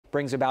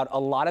brings about a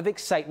lot of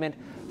excitement,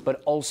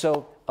 but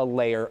also a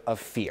layer of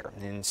fear.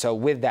 And so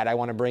with that, I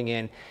want to bring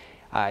in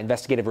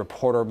investigative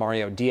reporter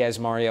Mario Diaz.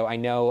 Mario, I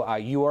know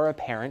you are a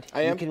parent.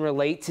 I am. You can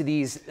relate to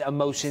these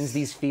emotions,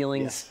 these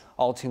feelings. Yes.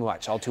 All too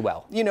much, all too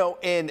well. You know,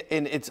 and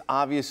it's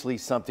obviously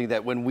something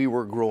that when we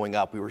were growing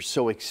up, we were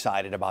so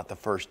excited about the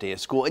first day of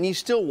school. And you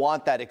still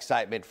want that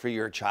excitement for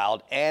your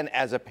child. And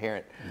as a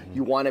parent,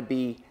 you want to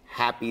be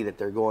happy that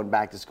they're going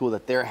back to school,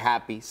 that they're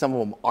happy. Some of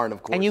them aren't,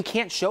 of course. And you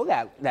can't show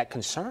that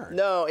concern.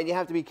 No, and you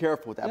have to be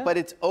careful with that. Yeah. But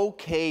it's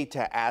okay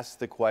to ask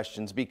the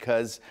questions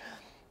because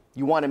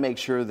you want to make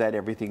sure that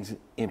everything's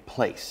in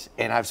place.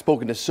 And I've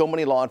spoken to so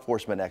many law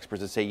enforcement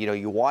experts that say, you know,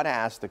 you want to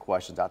ask the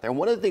questions out there. And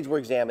one of the things we're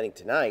examining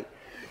tonight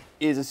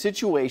is a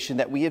situation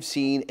that we have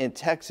seen in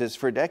Texas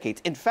for decades.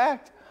 In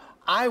fact,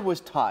 I was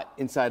taught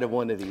inside of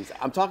one of these.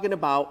 I'm talking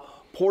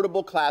about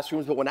portable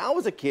classrooms, but when I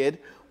was a kid,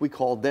 we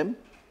called them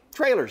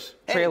trailers.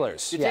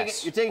 Trailers, Hey,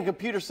 yes. You're taking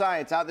computer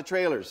science out the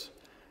trailers,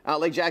 out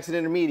Lake Jackson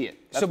Intermediate.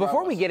 So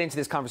before we get into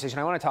this conversation,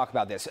 I want to talk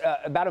about this.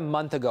 About a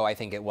month ago, I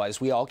think it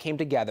was, we all came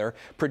together,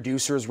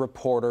 producers,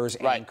 reporters,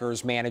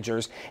 anchors,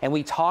 managers, and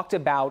we talked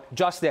about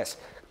just this.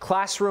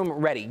 Classroom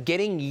ready,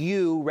 getting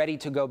you ready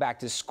to go back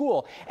to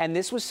school. And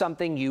this was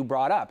something you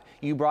brought up.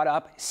 You brought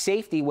up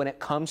safety when it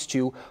comes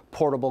to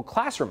portable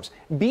classrooms.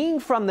 Being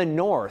from the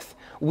north,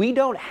 we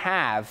don't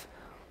have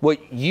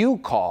what you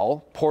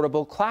call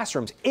portable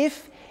classrooms.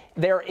 If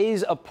there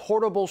is a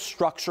portable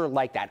structure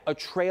like that, a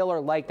trailer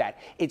like that,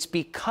 it's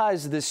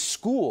because the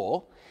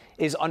school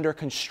is under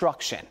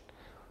construction.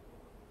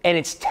 And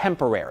it's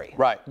temporary.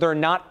 Right. They're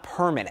not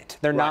permanent.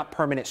 They're not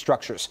permanent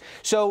structures.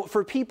 So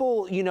for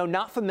people, you know,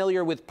 not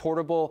familiar with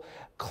portable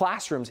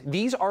classrooms,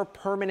 these are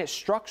permanent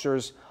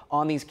structures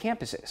on these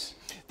campuses.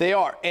 They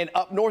are. And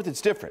up north,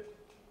 it's different.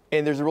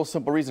 And there's a real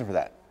simple reason for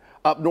that.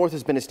 Up north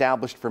has been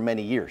established for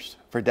many years,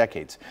 for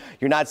decades.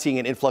 You're not seeing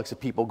an influx of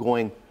people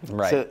going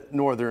to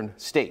northern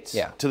states,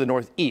 to the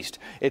northeast.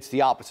 It's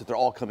the opposite. They're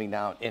all coming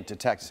down into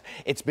Texas.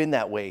 It's been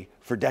that way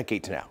for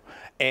decades now.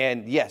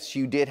 And yes,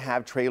 you did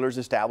have trailers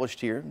established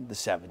here in the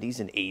 70s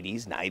and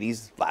 80s,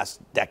 90s,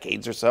 last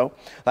decades or so,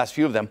 last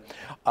few of them.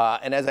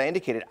 And as I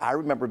indicated, I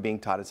remember being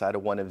taught inside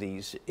of one of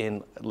these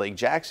in Lake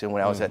Jackson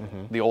when I was at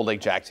the old Lake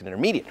Jackson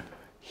Intermediate.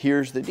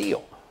 Here's the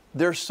deal.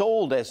 They're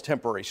sold as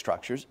temporary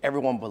structures.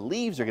 Everyone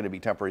believes they're going to be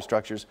temporary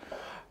structures.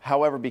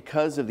 However,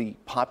 because of the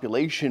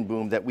population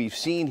boom that we've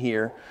seen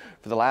here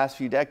for the last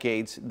few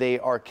decades, they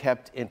are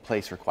kept in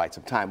place for quite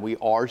some time. We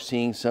are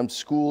seeing some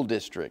school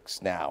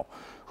districts now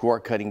who are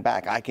cutting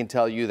back. I can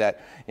tell you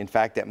that, in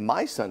fact, at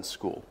my son's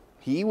school,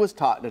 he was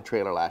taught in a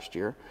trailer last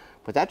year,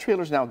 but that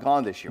trailer's now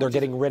gone this year. They're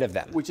getting rid of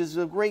them. Which is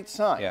a great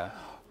sign. Yeah.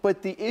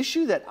 But the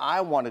issue that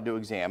I wanted to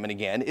examine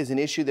again is an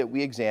issue that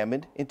we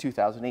examined in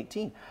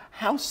 2018.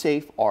 How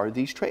safe are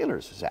these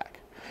trailers, Zach?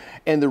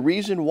 And the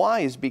reason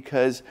why is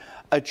because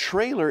a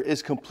trailer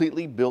is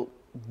completely built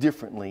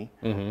differently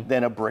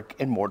than a brick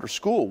and mortar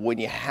school. When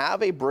you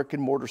have a brick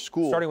and mortar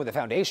school, Starting with the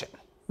foundation.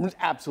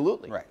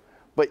 Absolutely. Right.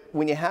 But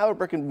when you have a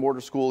brick and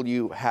mortar school,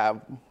 you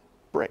have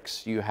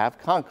bricks, you have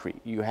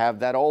concrete, you have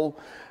that all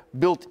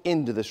built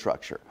into the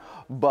structure.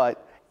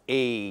 But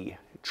a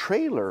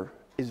trailer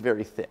is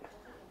very thin.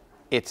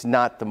 It's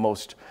not the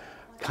most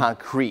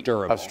concrete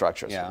durable of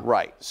structures. Yeah.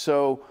 Right.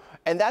 So,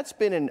 and that's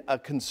been a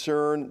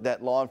concern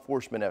that law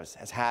enforcement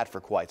has had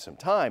for quite some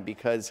time,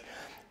 because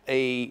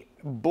a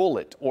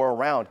bullet or a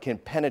round can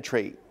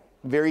penetrate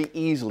very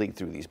easily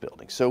through these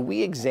buildings. So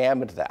we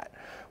examined that.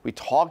 We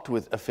talked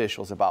with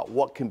officials about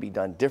what can be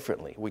done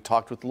differently. We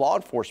talked with law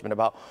enforcement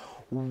about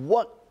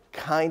what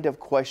kind of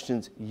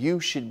questions you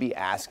should be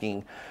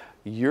asking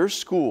your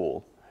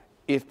school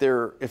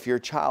if your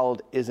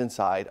child is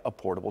inside a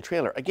portable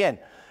trailer. Again,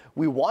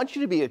 we want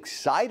you to be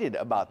excited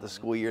about the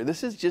school year.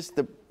 This is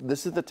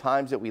the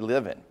times that we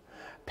live in.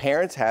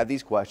 Parents have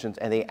these questions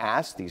and they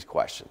ask these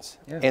questions.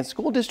 Yeah. And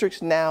school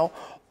districts now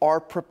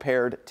are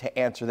prepared to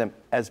answer them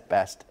as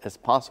best as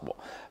possible.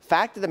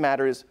 Fact of the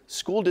matter is,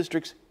 school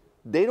districts,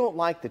 they don't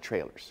like the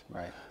trailers.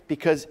 Right.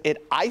 Because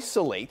it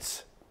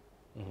isolates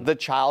the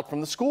child from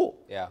the school.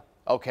 Yeah.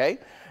 Okay?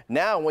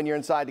 Now, when you're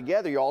inside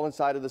together, you're all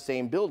inside of the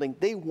same building.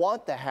 They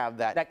want to have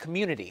that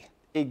community.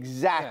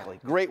 Exactly.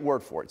 Yeah. Great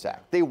word for it,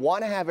 Zach. They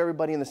want to have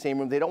everybody in the same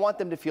room. They don't want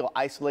them to feel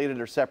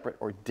isolated or separate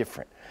or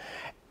different.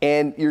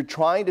 And you're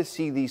trying to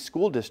see these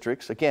school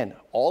districts, again,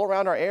 all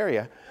around our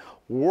area,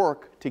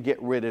 work to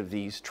get rid of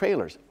these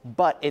trailers.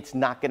 But it's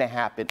not going to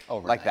happen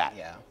like that.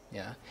 Yeah.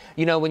 Yeah.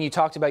 You know, when you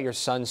talked about your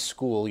son's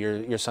school,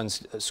 your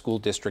son's school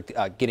district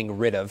getting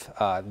rid of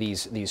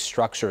these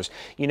structures,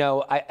 you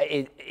know,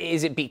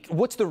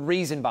 what's the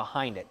reason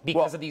behind it?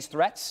 Because of these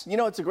threats? You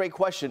know, it's a great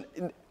question.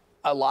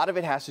 A lot of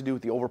it has to do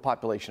with the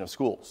overpopulation of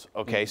schools.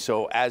 Okay,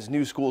 so as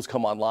new schools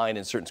come online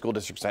in certain school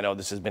districts, I know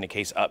this has been a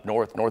case up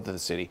north of the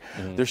city,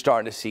 they're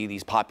starting to see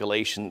these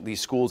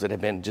schools that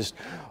have been just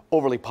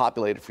overly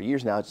populated for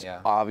years now, it's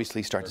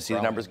obviously start to see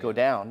the numbers go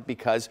down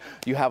because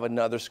you have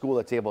another school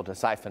that's able to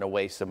siphon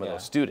away some of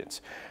those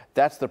students.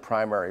 That's the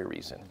primary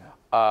reason.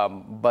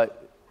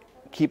 But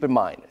keep in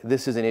mind,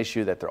 this is an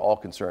issue that they're all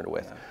concerned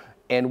with.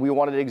 and we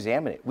wanted to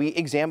examine it. We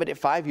examined it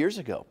 5 years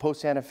ago,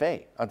 post Santa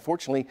Fe.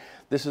 Unfortunately,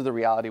 this is the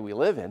reality we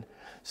live in.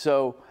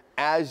 So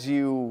as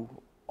you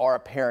are a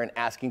parent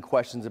asking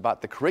questions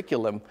about the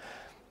curriculum,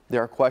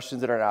 there are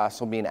questions that are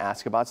also being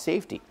asked about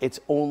safety. It's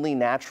only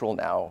natural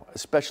now,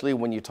 especially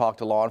when you talk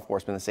to law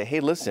enforcement and say, hey,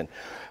 listen,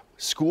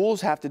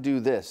 schools have to do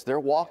this. They're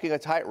walking a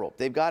tightrope.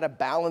 They've got to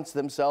balance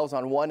themselves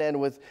on one end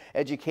with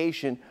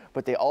education,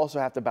 but they also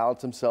have to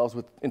balance themselves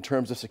in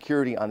terms of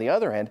security on the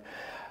other end.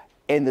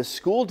 And the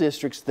school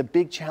districts, the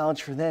big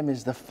challenge for them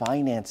is the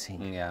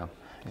financing. Yeah.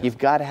 You've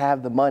got to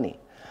have the money.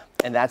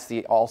 And that's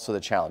also the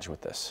challenge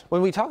with this.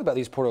 When we talk about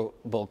these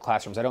portable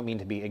classrooms, I don't mean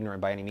to be ignorant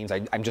by any means.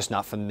 I'm just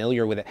not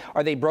familiar with it.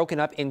 Are they broken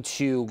up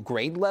into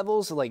grade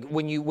levels? Like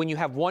when you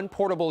have one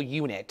portable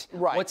unit,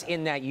 right, what's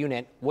in that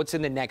unit? What's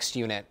in the next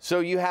unit?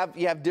 So you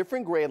have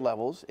different grade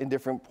levels in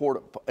different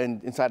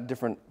inside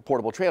different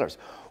portable trailers.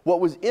 What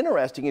was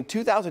interesting in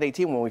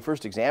 2018 when we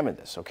first examined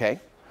this, okay?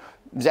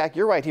 Zach,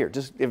 you're right here.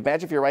 Just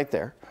imagine if you're right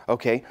there,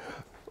 okay?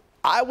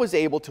 I was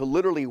able to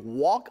literally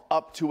walk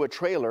up to a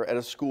trailer at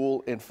a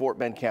school in Fort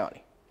Bend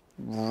County,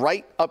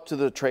 right up to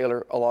the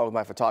trailer along with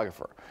my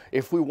photographer.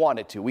 If we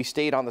wanted to, we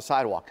stayed on the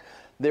sidewalk.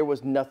 There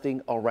was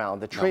nothing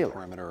around the trailer. No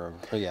perimeter,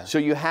 yeah. So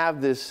you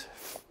have this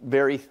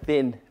very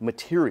thin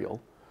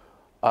material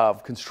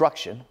of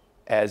construction,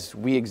 as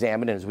we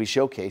examined and as we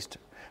showcased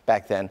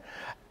back then,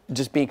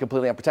 just being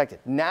completely unprotected.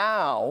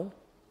 Now,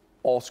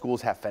 all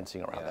schools have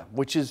fencing around them,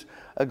 which is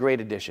a great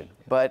addition.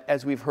 But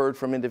as we've heard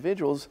from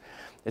individuals,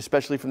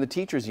 especially from the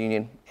teachers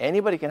union,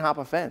 anybody can hop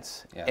a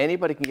fence.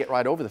 Anybody can get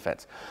right over the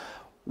fence.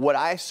 What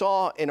I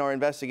saw in our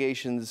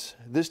investigations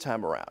this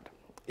time around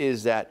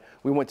is that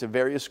we went to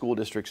various school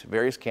districts,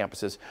 various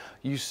campuses.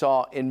 You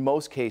saw in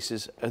most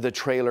cases the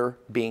trailer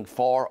being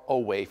far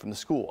away from the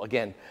school.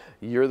 Again,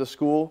 you're the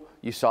school,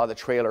 you saw the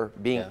trailer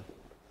being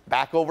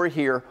back over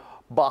here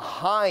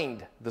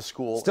behind the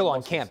school. Still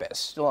on campus.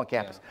 Still on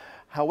campus. Yeah.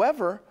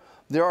 However,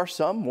 there are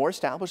some more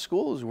established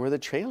schools where the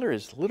trailer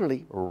is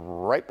literally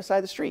right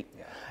beside the street.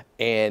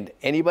 And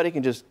anybody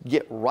can just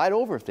get right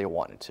over if they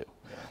wanted to.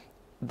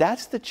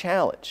 That's the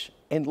challenge.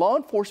 And law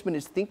enforcement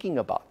is thinking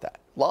about that.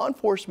 Law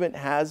enforcement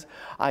has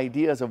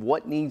ideas of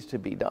what needs to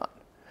be done.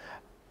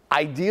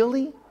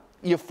 Ideally,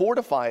 you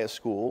fortify a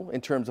school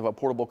in terms of a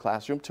portable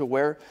classroom to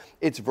where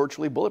it's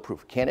virtually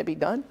bulletproof. Can it be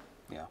done?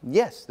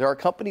 Yes, there are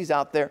companies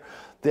out there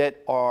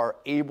that are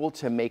able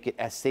to make it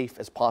as safe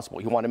as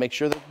possible. You want to make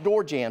sure that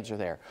door jams are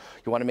there.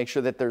 You want to make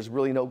sure that there's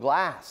really no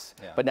glass.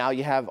 But now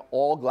you have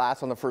all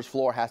glass on the first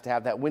floor has to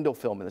have that window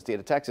film in the state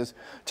of Texas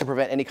to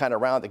prevent any kind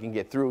of round that can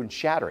get through and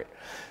shatter it.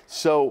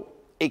 So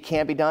it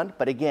can be done,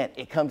 but again,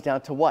 it comes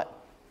down to what?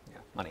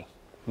 Money.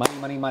 Money,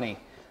 money, money.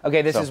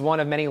 Okay, this is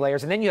one of many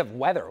layers. And then you have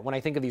weather. When I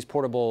think of these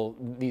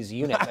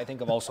units, I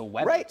think of also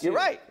weather. Right, too, you're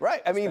right.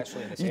 I mean,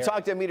 you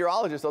talk to a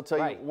meteorologist, they'll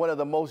tell you one of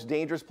the most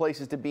dangerous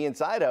places to be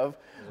inside of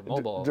a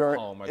mobile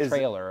home or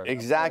trailer.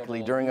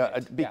 Exactly,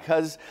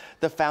 because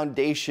the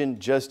foundation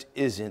just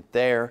isn't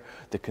there.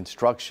 The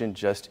construction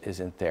just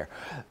isn't there.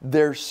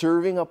 They're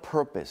serving a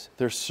purpose.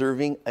 They're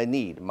serving a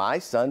need. My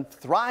son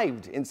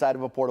thrived inside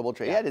of a portable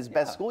trailer. He had his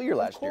best school year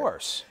last year. Of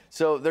course.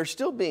 So they're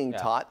still being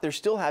taught. They're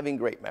still having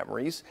great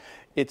memories.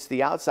 It's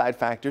the outside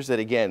factors that,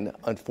 again,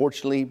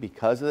 unfortunately,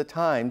 because of the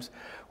times,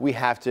 we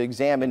have to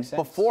examine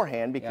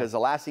beforehand, because the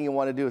last thing you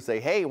want to do is say,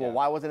 hey, well,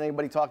 why wasn't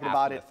anybody talking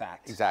about it? The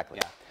fact.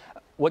 Exactly.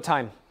 What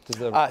time does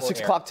the report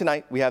 6 o'clock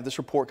tonight. We have this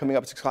report coming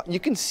up at 6 o'clock.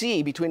 You can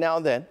see between now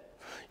and then,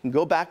 you can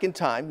go back in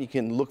time. You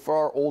can look for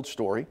our old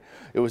story.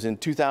 It was in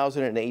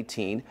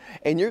 2018.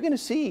 And you're going to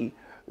see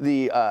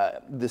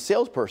the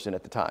salesperson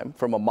at the time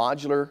from a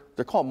modular,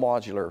 they're called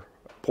modular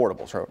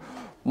portables, or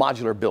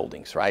modular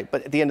buildings, right?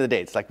 But at the end of the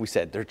day, it's like we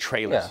said, they're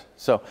trailers.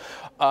 So,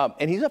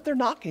 and he's up there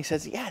knocking. He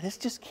says, this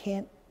just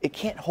can't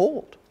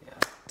hold.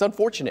 It's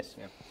unfortunate.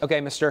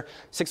 Okay, Mr.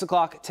 6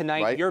 o'clock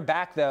tonight. You're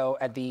back though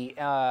at the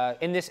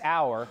in this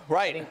hour,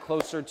 getting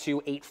closer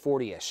to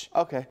 8:40ish.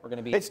 Okay. We're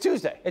gonna be. It's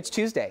Tuesday. It's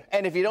Tuesday.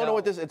 And if you don't know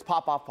what this, it's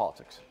pop-off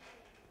politics.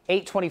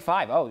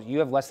 8:25. Oh, you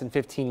have less than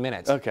 15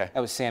 minutes. Okay.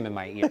 That was Sam in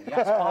my ear.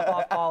 Yes,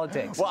 pop-off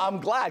politics. Well, I'm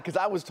glad, because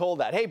I was told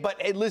that. Hey,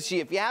 but Lucy,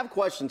 if you have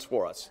questions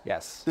for us,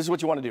 this is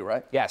what you want to do,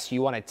 right? Yes,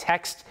 you want to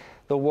text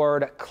the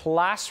word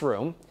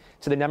classroom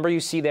to the number you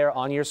see there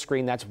on your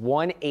screen. That's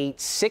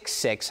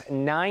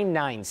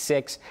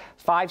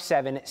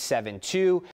 1-866-996-5772.